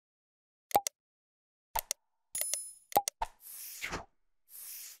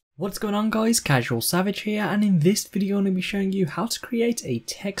What's going on guys, CasualSavage here, and in this video I'm going to be showing you how to create a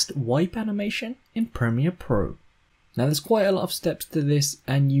text wipe animation in Premiere Pro. Now there's quite a lot of steps to this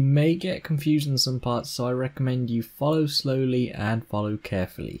and you may get confused in some parts, so I recommend you follow slowly and follow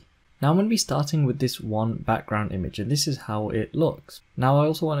carefully. Now I'm going to be starting with this one background image and this is how it looks. Now I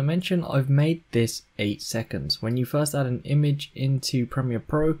also want to mention I've made this 8 seconds. When you first add an image into Premiere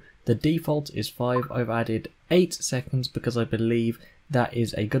Pro, the default is 5. I've added 8 seconds because I believe that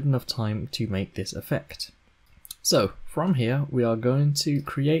is a good enough time to make this effect. So from here we are going to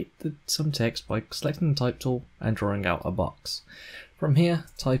create some text by selecting the type tool and drawing out a box. From here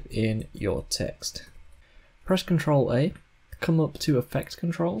type in your text. Press Ctrl A, come up to Effect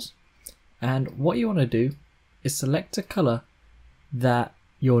Controls, and what you want to do is select a color that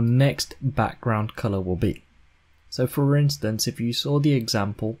your next background color will be. So for instance, if you saw the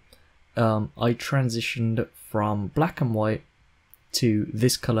example, I transitioned from black and white to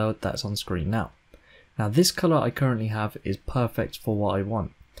this color that's on screen now. Now this color I currently have is perfect for what I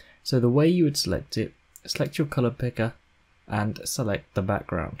want. So the way you would select it, select your color picker and select the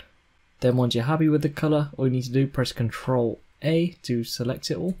background. Then once you're happy with the color, all you need to do, press Ctrl A to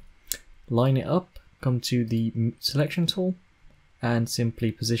select it all, line it up, come to the selection tool and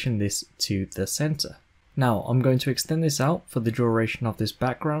simply position this to the center. Now I'm going to extend this out for the duration of this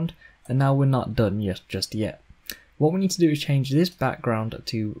background, and now we're not done just yet. What we need to do is change this background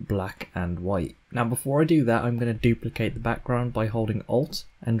to black and white. Now before I do that, I'm going to duplicate the background by holding Alt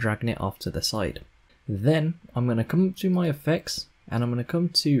and dragging it off to the side. Then I'm going to come to my effects and I'm going to come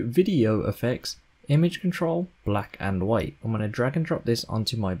to video effects, image control, black and white. I'm going to drag and drop this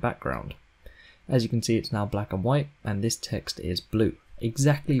onto my background. As you can see, it's now black and white and this text is blue.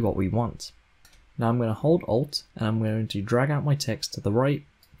 Exactly what we want. Now I'm going to hold Alt and I'm going to drag out my text to the right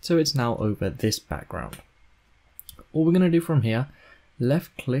so it's now over this background. All we're going to do from here,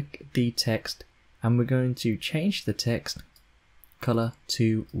 left click the text and we're going to change the text color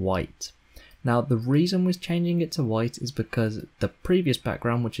to white. Now the reason we're changing it to white is because the previous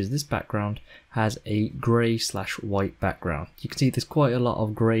background, which is this background, has a grey/white background. You can see there's quite a lot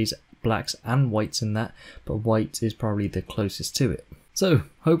of greys, blacks and whites in that, but white is probably the closest to it. So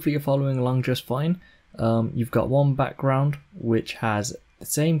hopefully you're following along just fine. You've got one background which has the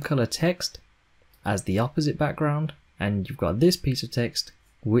same color text as the opposite background, and you've got this piece of text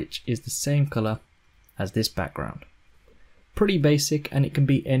which is the same color as this background. Pretty basic, and it can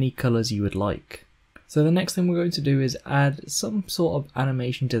be any colors you would like. So the next thing we're going to do is add some sort of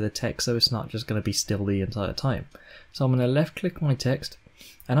animation to the text so it's not just going to be still the entire time. So I'm going to left click my text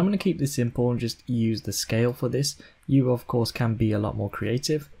and I'm going to keep this simple and just use the scale for this. You of course can be a lot more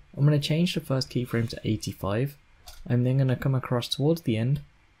creative. I'm going to change the first keyframe to 85. I'm then going to come across towards the end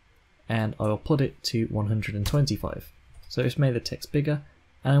and I'll put it to 125. So it's made the text bigger,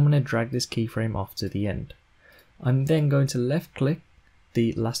 and I'm going to drag this keyframe off to the end. I'm then going to left click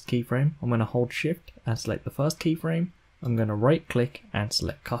the last keyframe. I'm going to hold shift and select the first keyframe. I'm going to right click and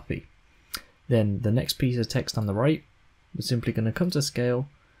select copy. Then the next piece of text on the right, we're simply going to come to scale,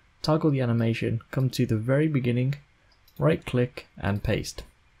 toggle the animation, come to the very beginning, right click and paste.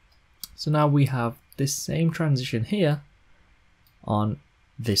 So now we have this same transition here on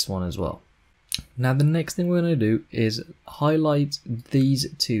this one as well. Now the next thing we're going to do is highlight these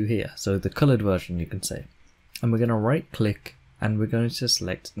two here, so the colored version you can say, and we're going to right click and we're going to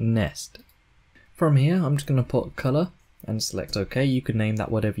select nest. From here I'm just going to put color and select OK. You can name that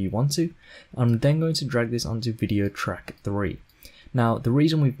whatever you want to. I'm then going to drag this onto video track 3. Now the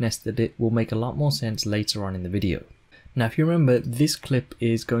reason we've nested it will make a lot more sense later on in the video. Now if you remember, this clip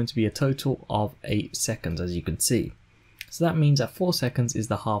is going to be a total of 8 seconds, as you can see. So that means that 4 seconds is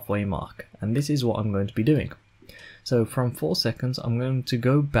the halfway mark, and this is what I'm going to be doing. So from 4 seconds I'm going to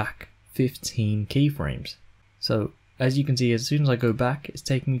go back 15 keyframes. So as you can see, as soon as I go back, it's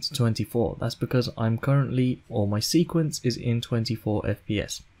taking me to 24. That's because I'm currently, or my sequence is in 24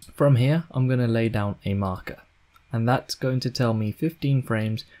 FPS. From here I'm going to lay down a marker, and that's going to tell me 15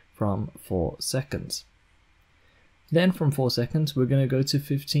 frames from 4 seconds. Then from 4 seconds we're going to go to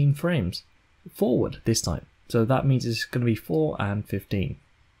 15 frames forward this time. So that means it's going to be 4 and 15.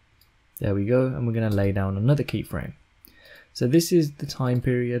 There we go, and we're going to lay down another keyframe. So this is the time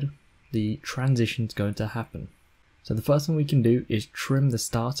period the transition is going to happen. So the first thing we can do is trim the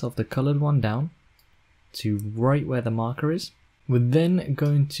start of the colored one down to right where the marker is. We're then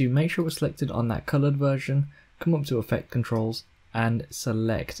going to make sure we're selected on that colored version, come up to Effect Controls and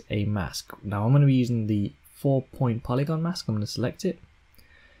select a mask. Now I'm going to be using the 4-point polygon mask. I'm going to select it,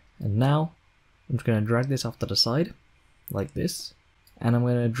 and now I'm just going to drag this off to the side like this, and I'm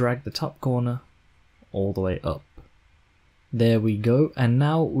going to drag the top corner all the way up. There we go, and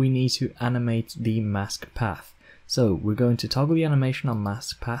now we need to animate the mask path. So we're going to toggle the animation on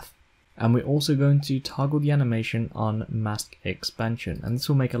mask path, and we're also going to toggle the animation on mask expansion, and this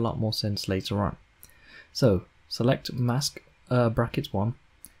will make a lot more sense later on. So select mask brackets 1,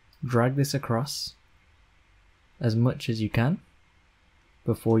 drag this across as much as you can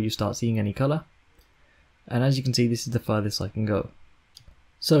before you start seeing any color, and as you can see, this is the furthest I can go.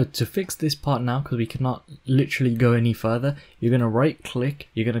 So to fix this part now, because we cannot literally go any further, you're going to right click,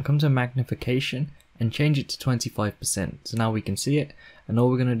 you're going to come to magnification and change it to 25%. So now we can see it, and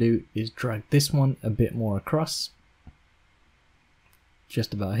all we're going to do is drag this one a bit more across,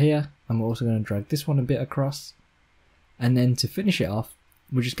 just about here, and we're also going to drag this one a bit across, and then to finish it off,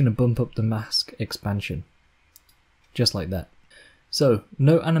 we're just going to bump up the mask expansion, just like that. So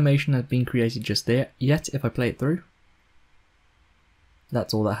no animation has been created just there yet. If I play it through,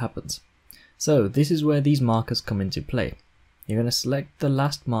 that's all that happens. So this is where these markers come into play. You're going to select the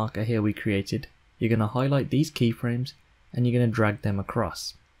last marker here we created, you're going to highlight these keyframes, and you're going to drag them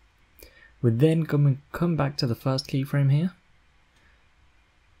across. We're then going to come back to the first keyframe here.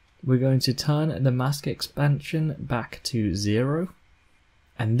 We're going to turn the mask expansion back to 0,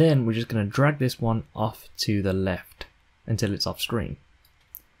 and then we're just going to drag this one off to the left until it's off screen.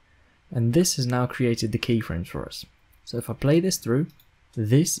 And this has now created the keyframes for us. So if I play this through,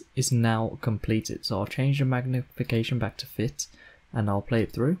 this is now completed. So I'll change the magnification back to fit, and I'll play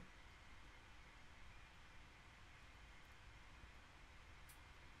it through.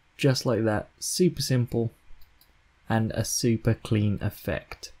 Just like that, super simple and a super clean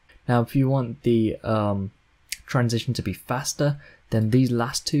effect. Now if you want the transition to be faster, then these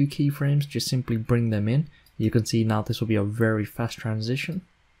last two keyframes, just simply bring them in. You can see now this will be a very fast transition,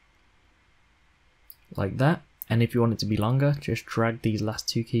 like that. And if you want it to be longer, just drag these last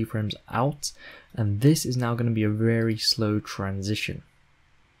two keyframes out, and this is now going to be a very slow transition,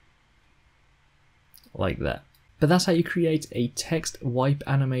 like that. But that's how you create a text wipe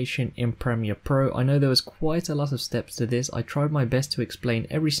animation in Premiere Pro. I know there was quite a lot of steps to this. I tried my best to explain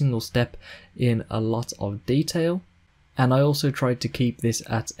every single step in a lot of detail, and I also tried to keep this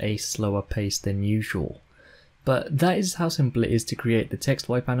at a slower pace than usual. But that is how simple it is to create the text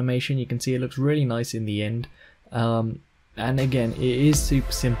wipe animation. You can see it looks really nice in the end. And again, it is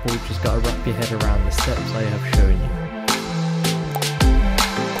super simple, you've just got to wrap your head around the steps I have shown you.